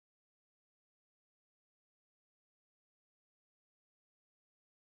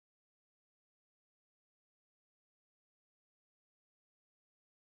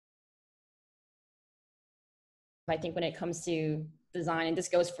I think when it comes to design, and this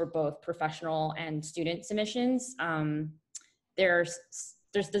goes for both professional and student submissions, there's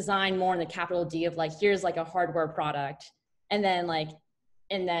design more in the capital D of like, here's like a hardware product. And then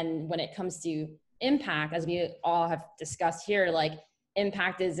when it comes to impact, as we all have discussed here, like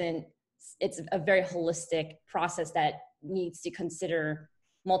impact it's a very holistic process that needs to consider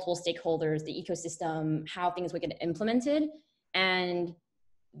multiple stakeholders, the ecosystem, how things would get implemented. And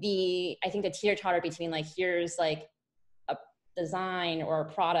I think the teeter-totter between like, here's like a design or a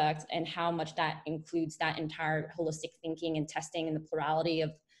product and how much that includes that entire holistic thinking and testing and the plurality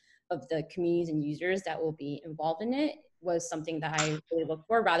of the communities and users that will be involved in it was something that I really look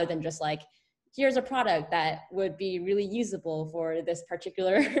for, rather than just like, here's a product that would be really usable for this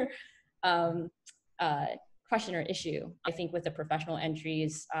particular question or issue. I think with the professional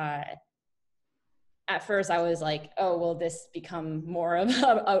entries, at first I was like, oh, will this become more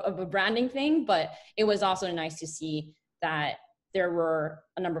of a branding thing? But it was also nice to see that there were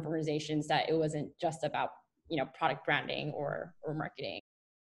a number of organizations that it wasn't just about, product branding or marketing.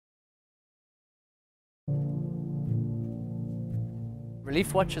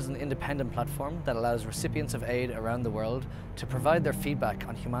 Relief Watch is an independent platform that allows recipients of aid around the world to provide their feedback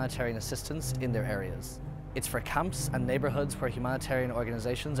on humanitarian assistance in their areas. It's for camps and neighborhoods where humanitarian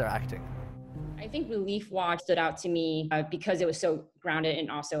organizations are acting. I think Relief Watch stood out to me because it was so grounded in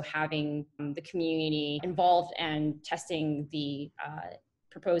also having the community involved and testing the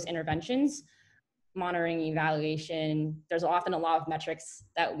proposed interventions, monitoring, evaluation. There's often a lot of metrics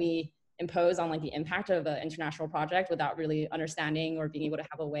that we impose on like the impact of an international project without really understanding or being able to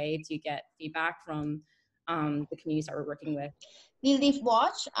have a way to get feedback from the communities that we're working with. Relief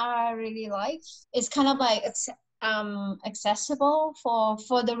Watch, I really like. It's kind of like it's accessible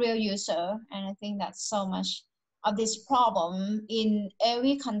for the real user, and I think that's so much of this problem in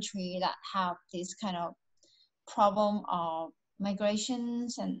every country that have this kind of problem of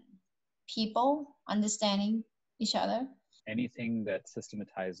migrations and people understanding each other. Anything that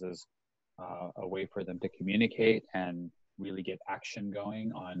systematizes a way for them to communicate and really get action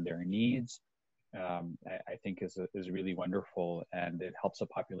going on their needs, I think is really wonderful, and it helps a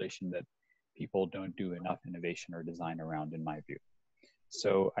population that people don't do enough innovation or design around, in my view.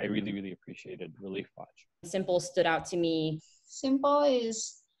 So I really, really appreciated Relief Watch. Simple stood out to me. Simple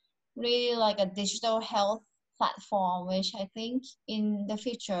is really like a digital health platform, which I think in the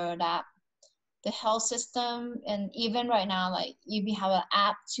future that the health system, and even right now, like if you have an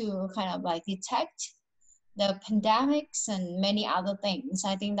app to kind of like detect the pandemics and many other things,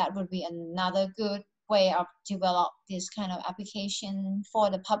 I think that would be another good way of develop this kind of application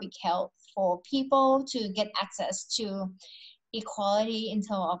for the public health, for people to get access to equality in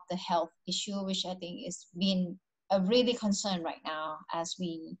terms of the health issue, which I think is being a really concern right now as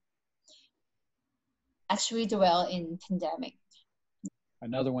we actually dwell in pandemic.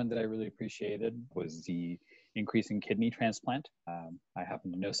 Another one that I really appreciated was the increase in kidney transplant. I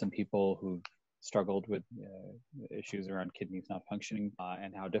happen to know some people who've struggled with issues around kidneys not functioning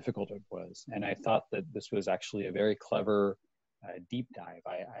and how difficult it was. And I thought that this was actually a very clever deep dive.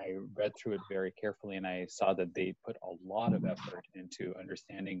 I read through it very carefully, and I saw that they put a lot of effort into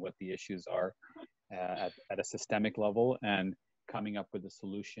understanding what the issues are at a systemic level and coming up with a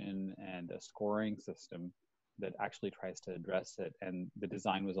solution and a scoring system that actually tries to address it. And the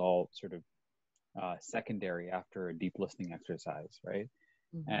design was all sort of secondary after a deep listening exercise, right?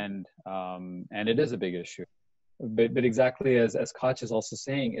 Mm-hmm. And it is a big issue. But exactly as Koch is also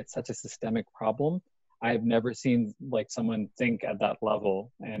saying, it's such a systemic problem. I've never seen like someone think at that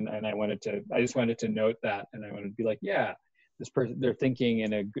level. And I just wanted to note that, and I wanted to be like, yeah, this person, they're thinking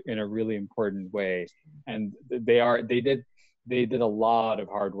in a really important way. And they did a lot of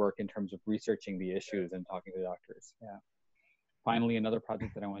hard work in terms of researching the issues and talking to doctors. Yeah. Finally, another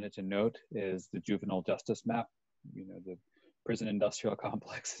project that I wanted to note is the juvenile justice map. You know, the prison industrial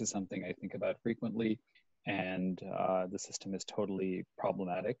complex is something I think about frequently, and the system is totally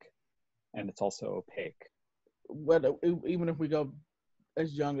problematic, and it's also opaque. Whether even if we go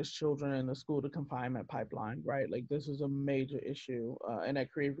as young as children in the school to confinement pipeline, right? Like this is a major issue, and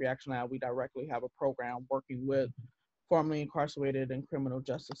at Creative Reaction Now, we directly have a program working with formerly incarcerated and criminal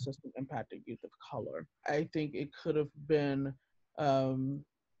justice system impacted youth of color. I think it could have been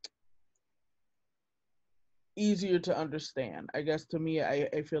easier to understand. I guess to me,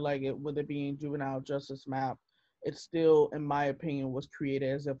 I feel like with it being juvenile justice map, it still, in my opinion, was created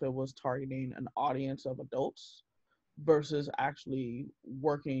as if it was targeting an audience of adults versus actually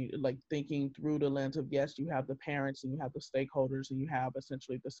working, like thinking through the lens of, yes, you have the parents and you have the stakeholders and you have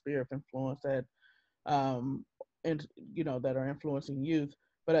essentially the sphere of influence that, and you know, that are influencing youth,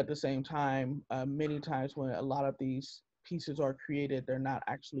 But at the same time, many times when a lot of these pieces are created, they're not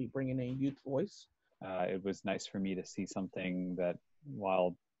actually bringing in youth voice. It was nice for me to see something that,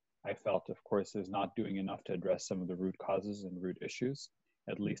 while I felt, of course, is not doing enough to address some of the root causes and root issues,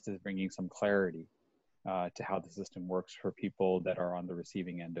 at least is bringing some clarity to how the system works for people that are on the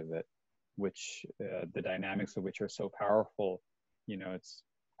receiving end of it, which the dynamics of which are so powerful. You know,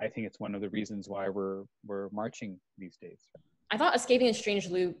 I think it's one of the reasons why we're marching these days. I thought Escaping the Strange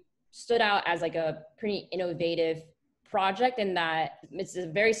Loop stood out as like a pretty innovative project in that it's a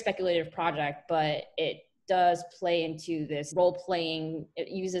very speculative project, but it does play into this role-playing. It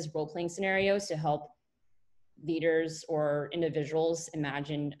uses role-playing scenarios to help leaders or individuals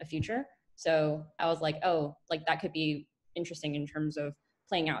imagine a future. So I was like, oh, like that could be interesting in terms of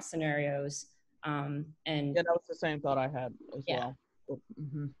playing out scenarios. And yeah, that was the same thought I had as well.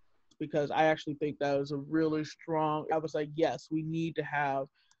 Mm-hmm. Because I actually think that was a really strong, I was like, yes, we need to have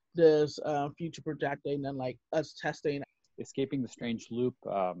this future projecting and like us testing. Escaping the Strange Loop,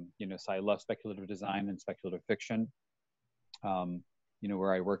 you know, so I love speculative design and speculative fiction. You know,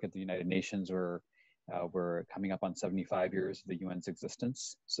 where I work at the United Nations, where we're coming up on 75 years of the UN's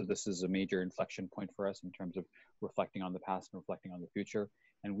existence. So this is a major inflection point for us in terms of reflecting on the past and reflecting on the future.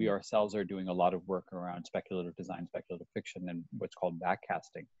 And we ourselves are doing a lot of work around speculative design, speculative fiction, and what's called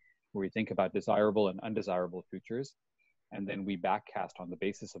backcasting, where we think about desirable and undesirable futures. And then we backcast on the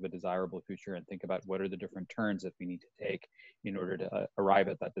basis of a desirable future and think about what are the different turns that we need to take in order to arrive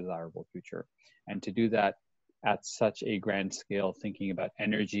at that desirable future. And to do that at such a grand scale, thinking about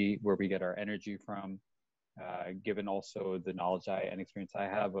energy, where we get our energy from, given also the knowledge and experience I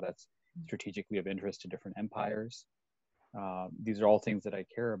have, that's strategically of interest to different empires. These are all things that I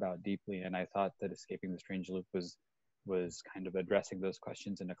care about deeply. And I thought that Escaping the Strange Loop was kind of addressing those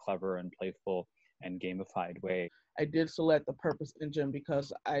questions in a clever and playful and gamified way. I did select the purpose engine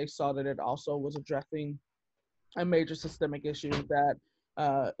because I saw that it also was addressing a major systemic issue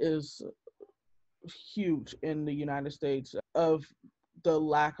that is huge in the United States, of the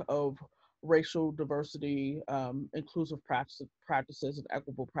lack of racial diversity, inclusive practices, and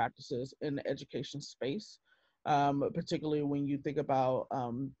equitable practices in the education space. Particularly when you think about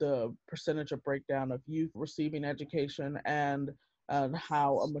the percentage of breakdown of youth receiving education and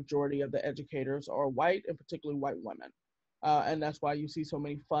how a majority of the educators are white, and particularly white women. And that's why you see so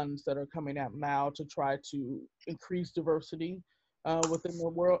many funds that are coming out now to try to increase diversity within the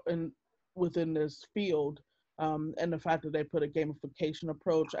world and within this field. And the fact that they put a gamification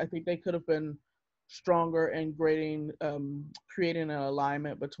approach, I think they could have been stronger in creating an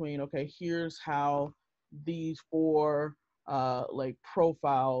alignment between, okay, here's how these four like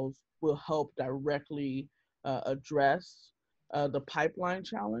profiles will help directly address the pipeline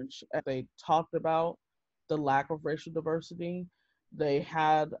challenge. They talked about the lack of racial diversity. They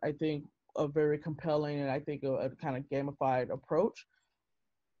had, I think, a very compelling and I think a kind of gamified approach.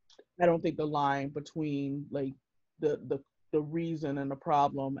 I don't think the line between like the reason and the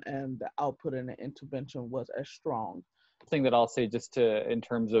problem and the output and the intervention was as strong. The thing that I'll say just in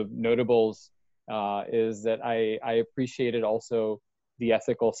terms of notables is that I appreciated also the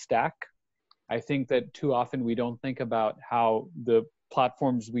ethical stack. I think that too often we don't think about how the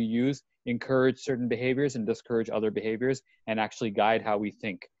platforms we use encourage certain behaviors and discourage other behaviors and actually guide how we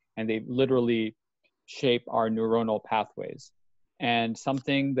think. And they literally shape our neuronal pathways. And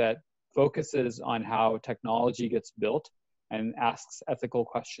something that focuses on how technology gets built and asks ethical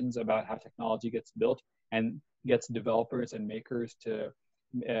questions about how technology gets built and gets developers and makers to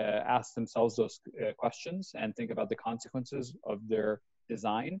ask themselves those questions and think about the consequences of their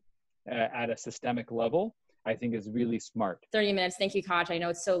design at a systemic level, I think is really smart. 30 minutes. Thank you, Koch. I know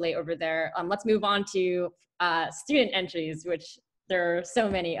it's so late over there. Let's move on to student entries, which there are so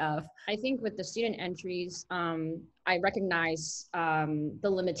many of. I think with the student entries, I recognize the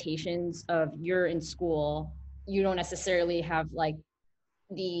limitations of you're in school. You don't necessarily have like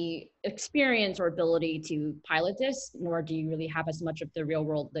the experience or ability to pilot this, nor do you really have as much of the real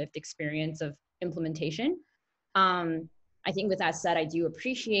world lived experience of implementation. I think with that said, I do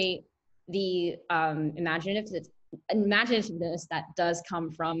appreciate the imaginativeness that does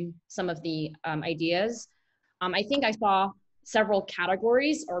come from some of the ideas. I think I saw several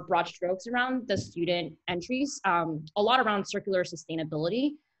categories or broad strokes around the student entries, a lot around circular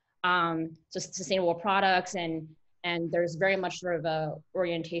sustainability, so sustainable products, and there's very much sort of a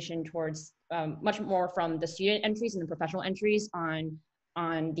orientation towards much more from the student entries and the professional entries on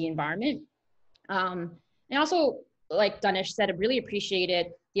the environment. And also, like Daanish said, I really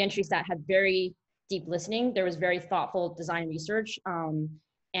appreciated the entries that had very deep listening. There was very thoughtful design research.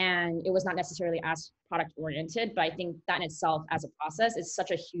 and it was not necessarily as product oriented, but I think that in itself as a process is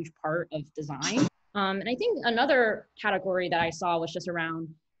such a huge part of design. And I think another category that I saw was just around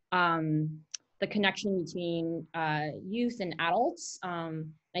the connection between youth and adults.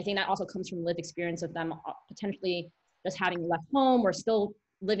 I think that also comes from lived experience of them potentially just having left home or still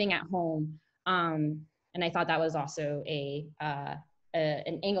living at home. And I thought that was also an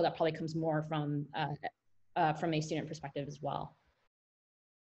angle that probably comes more from a student perspective as well.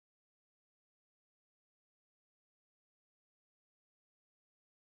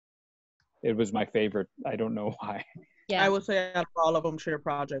 It was my favorite. I don't know why. Yeah, I would say out of all of them, Sheer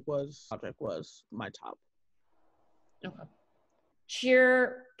Project was my top. okay.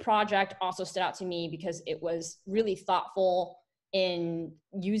 Sheer Project also stood out to me because it was really thoughtful in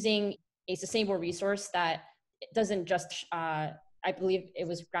using a sustainable resource that doesn't just, I believe it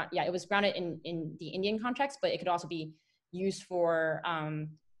was grounded in the Indian context, but it could also be used for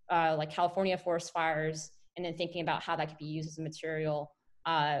like California forest fires, and then thinking about how that could be used as a material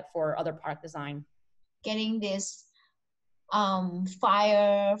for other product design. Getting this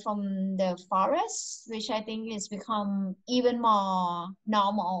fire from the forest, which I think has become even more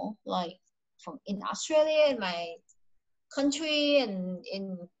normal, like in Australia, in my country, and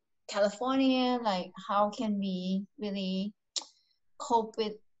in California. Like, how can we really cope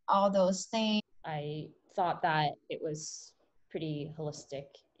with all those things? I thought that it was pretty holistic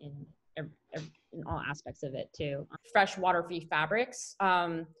in all aspects of it too. Freshwater-free fabrics.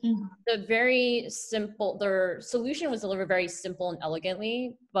 The very simple, their solution was delivered very simple and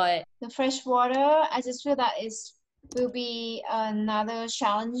elegantly, but the fresh water, I just feel that will be another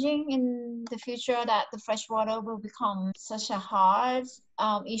challenging in the future, that the fresh water will become such a hard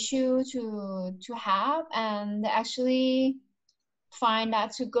issue to have, and actually find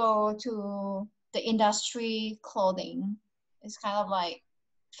that to go to the industry clothing is kind of like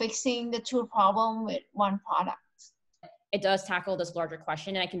fixing the two problem with one product. It does tackle this larger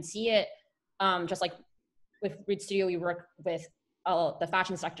question, and I can see it just like with Reed Studio, we work with the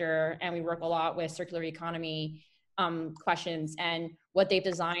fashion sector, and we work a lot with circular economy questions, and what they've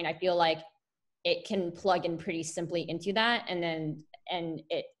designed, I feel like it can plug in pretty simply into that, and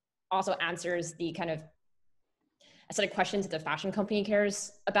it also answers the kind of a set of questions that the fashion company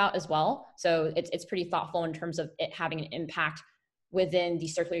cares about as well. So it's pretty thoughtful in terms of it having an impact within the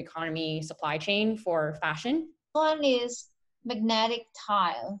circular economy supply chain for fashion. One is magnetic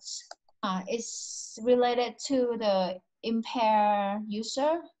tiles. It's related to the impaired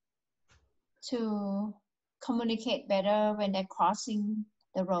user to communicate better when they're crossing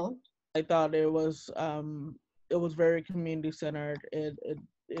the road. I thought it was very community centered. It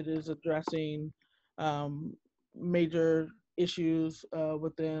is addressing major issues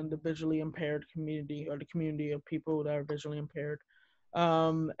within the visually impaired community, or the community of people that are visually impaired.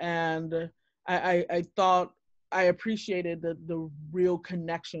 And I thought I appreciated the real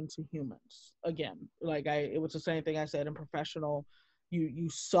connection to humans. Again, like it was the same thing I said in professional. You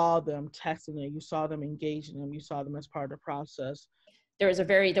saw them testing it, you saw them engaging them, you saw them as part of the process. There was a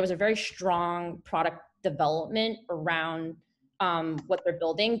very strong product development around what they're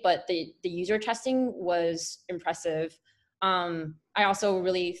building, but the user testing was impressive. I also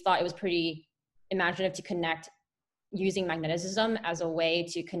really thought it was pretty imaginative to connect using magnetism as a way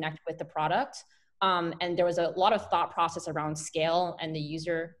to connect with the product. And there was a lot of thought process around scale and the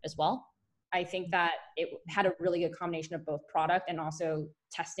user as well. I think that it had a really good combination of both product and also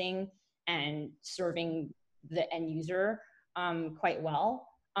testing and serving the end user quite well.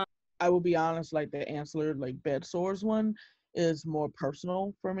 I will be honest, like the Ancillary like bed sores one is more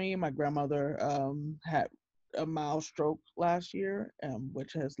personal for me. My grandmother had a mild stroke last year,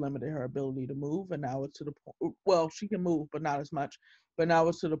 which has limited her ability to move, and now it's to the point. Well, she can move, but not as much. But now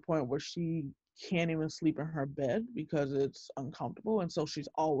it's to the point where she can't even sleep in her bed because it's uncomfortable, and so she's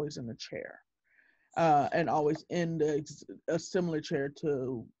always in a chair, and always in a similar chair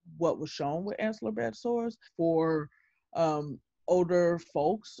to what was shown with ancillary bed sores. For older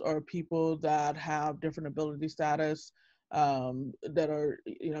folks or people that have different ability status, that are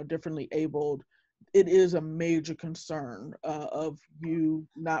differently abled, it is a major concern of you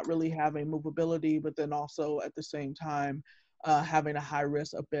not really having movability, but then also at the same time having a high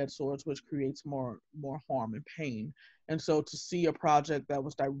risk of bed sores, which creates more harm and pain. And so to see a project that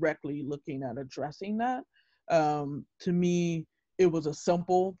was directly looking at addressing that, to me, it was a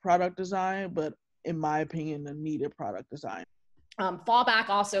simple product design, but in my opinion, a needed product design. Fallback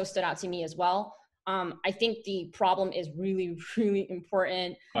also stood out to me as well. I think the problem is really, really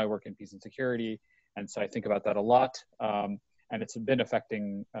important. I work in peace and security, and so I think about that a lot. And it's been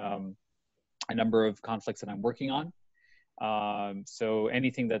affecting a number of conflicts that I'm working on. So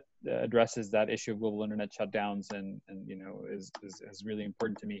anything that addresses that issue of global internet shutdowns and you know, is really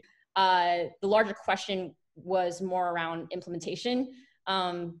important to me. The larger question was more around implementation.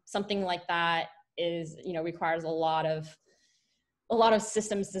 Something like that is, you know, requires a lot of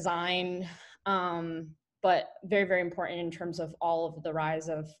systems design, but very, very important in terms of all of the rise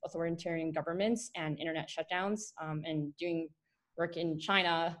of authoritarian governments and internet shutdowns, and doing work in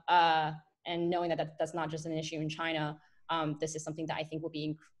China, and knowing that that's not just an issue in China. This is something that I think will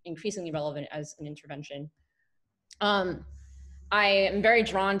be increasingly relevant as an intervention. I am very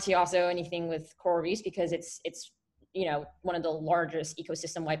drawn to also anything with coral reefs because it's you know, one of the largest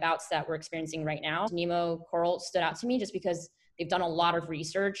ecosystem wipeouts that we're experiencing right now. Nemo coral stood out to me just because they've done a lot of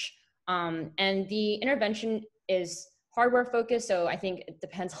research, and the intervention is hardware focused. So I think it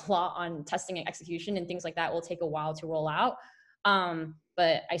depends a lot on testing and execution, and things like that will take a while to roll out.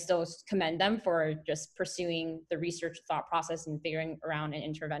 But I still commend them for just pursuing the research thought process and figuring around an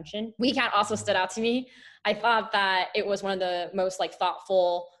intervention. WeCat also stood out to me. I thought that it was one of the most like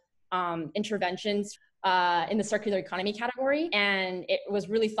thoughtful interventions in the circular economy category. And it was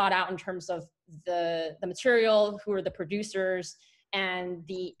really thought out in terms of the material, who are the producers, and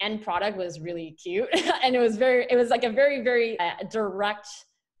the end product was really cute. And it was like a very, very direct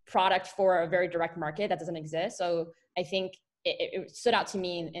product for a very direct market that doesn't exist. So I think it stood out to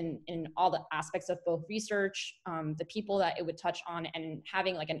me in all the aspects of both research, the people that it would touch on, and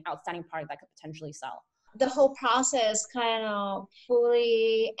having like an outstanding product that could potentially sell. The whole process kind of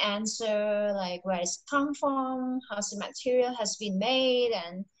fully answer like where it's come from, how the material has been made,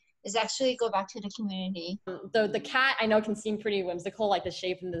 and it's actually go back to the community. The cat I know can seem pretty whimsical, like the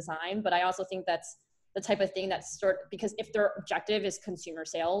shape and design, but I also think that's the type of thing that's because if their objective is consumer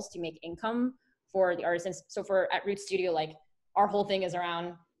sales to make income for the artisans. So at Root Studio, like our whole thing is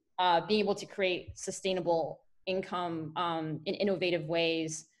around being able to create sustainable income in innovative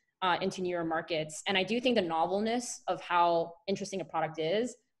ways into newer markets. And I do think the novelness of how interesting a product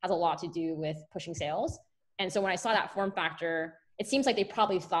is has a lot to do with pushing sales. And so when I saw that form factor, it seems like they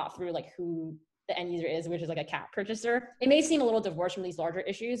probably thought through like who the end user is, which is like a cat purchaser. It may seem a little divorced from these larger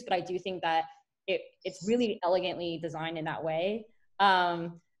issues, but I do think that it's really elegantly designed in that way.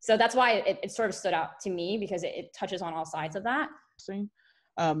 So that's why it sort of stood out to me, because it touches on all sides of that.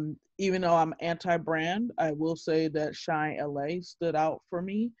 Even though I'm anti-brand, I will say that Shine LA stood out for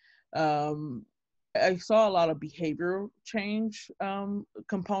me. I saw a lot of behavior change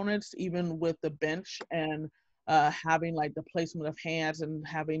components, even with the bench and having like the placement of hands and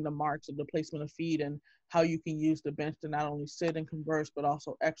having the marks of the placement of feet, and how you can use the bench to not only sit and converse, but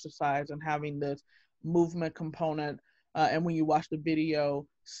also exercise, and having this movement component. And when you watch the video,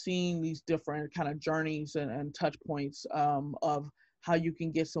 seeing these different kind of journeys and touch points of how you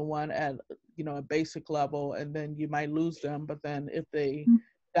can get someone at, you know, a basic level, and then you might lose them. But then if they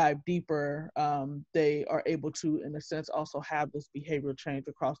dive deeper, they are able to, in a sense, also have this behavioral change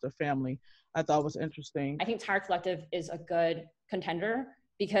across their family. I thought was interesting. I think Tire Collective is a good contender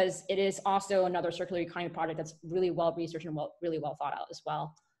because it is also another circular economy project that's really well researched and really well thought out as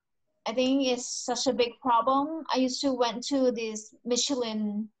well. I think it's such a big problem. I used to went to these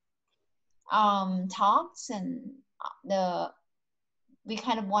Michelin talks, and we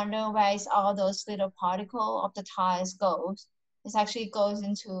kind of wonder where is all those little particle of the tires goes. It actually goes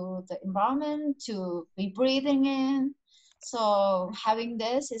into the environment to be breathing in. So having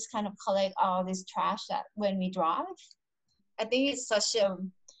this is kind of collect all this trash that when we drive. I think it's such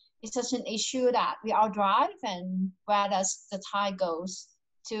an issue that we all drive, and where does the tire goes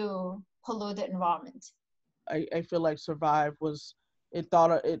to pollute the environment. I feel like Survive was, it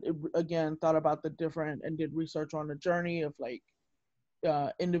thought about the different, and did research on the journey of like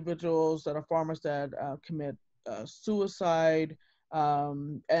individuals that are farmers that commit suicide,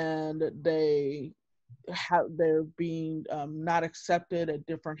 and they're being not accepted at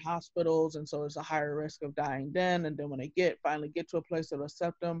different hospitals, and so it's a higher risk of dying then. And then when they finally get to a place that will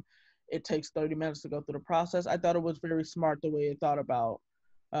accept them, it takes 30 minutes to go through the process. I thought it was very smart the way it thought about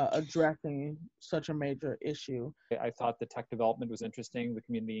addressing such a major issue. I thought the tech development was interesting. The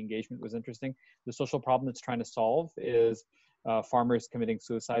community engagement was interesting. The social problem it's trying to solve is farmers committing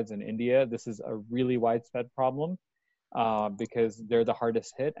suicides in India. This is a really widespread problem because they're the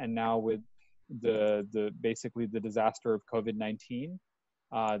hardest hit. And now with basically the disaster of COVID-19,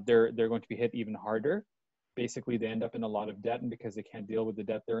 they're going to be hit even harder. Basically, they end up in a lot of debt, and because they can't deal with the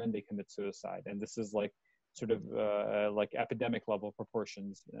debt they're in, they commit suicide. And this is like sort of like epidemic level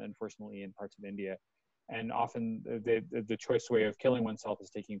proportions, unfortunately, in parts of India. And often the choice way of killing oneself is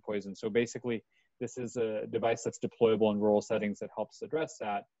taking poison. So basically, this is a device that's deployable in rural settings that helps address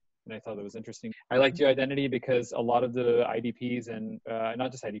that. and I thought that was interesting. I liked your identity because a lot of the IDPs and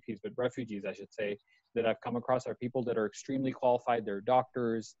not just IDPs, but refugees, I should say, that I've come across are people that are extremely qualified. They're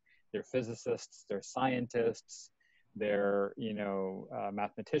doctors, they're physicists, they're scientists, they're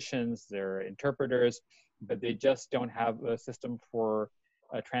mathematicians, they're interpreters, but they just don't have a system for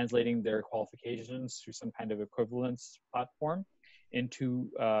translating their qualifications through some kind of equivalence platform into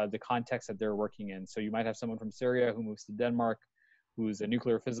the context that they're working in. So you might have someone from Syria who moves to Denmark, who's a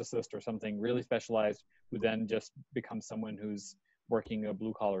nuclear physicist or something really specialized, who then just becomes someone who's working a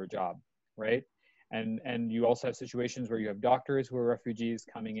blue collar job, right? And you also have situations where you have doctors who are refugees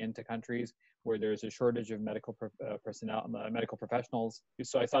coming into countries where there's a shortage of medical personnel, medical professionals.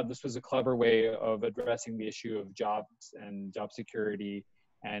 So I thought this was a clever way of addressing the issue of jobs and job security,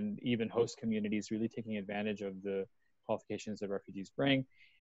 and even host communities really taking advantage of the qualifications that refugees bring.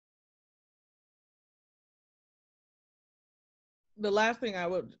 The last thing I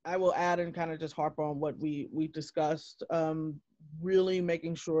will add and kind of just harp on what we discussed, really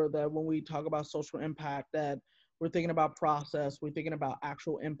making sure that when we talk about social impact, that we're thinking about process, we're thinking about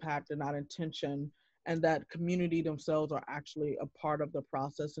actual impact and not intention, and that community themselves are actually a part of the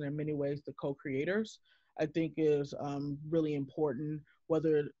process, and in many ways the co-creators, I think is really important,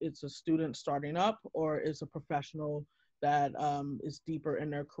 whether it's a student starting up or it's a professional that is deeper in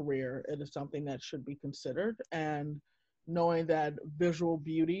their career. It is something that should be considered, and knowing that visual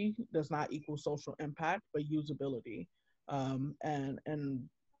beauty does not equal social impact, but usability, and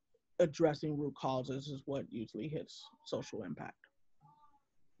addressing root causes is what usually hits social impact.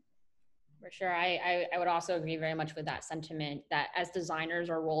 For sure. I would also agree very much with that sentiment, that as designers,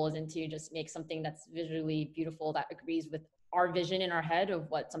 our role isn't to just make something that's visually beautiful that agrees with our vision in our head of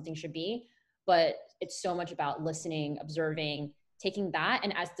what something should be, but it's so much about listening, observing, taking that,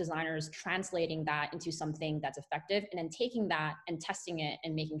 and as designers, translating that into something that's effective, and then taking that and testing it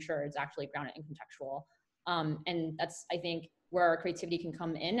and making sure it's actually grounded and contextual. And that's, I think, where our creativity can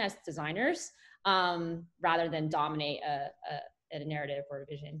come in as designers, rather than dominate a narrative or a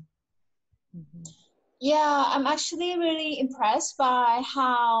vision. Yeah, I'm actually really impressed by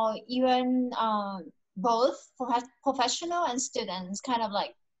how even both professional and students kind of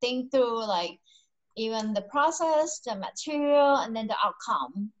like think through like even the process, the material, and then the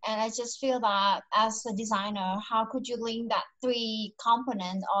outcome. And I just feel that as a designer, how could you link that 3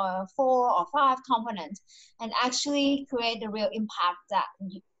 components or 4 or 5 components and actually create the real impact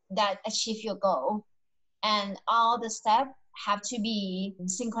that achieve your goal? And all the steps have to be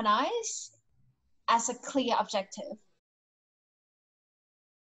synchronized as a clear objective.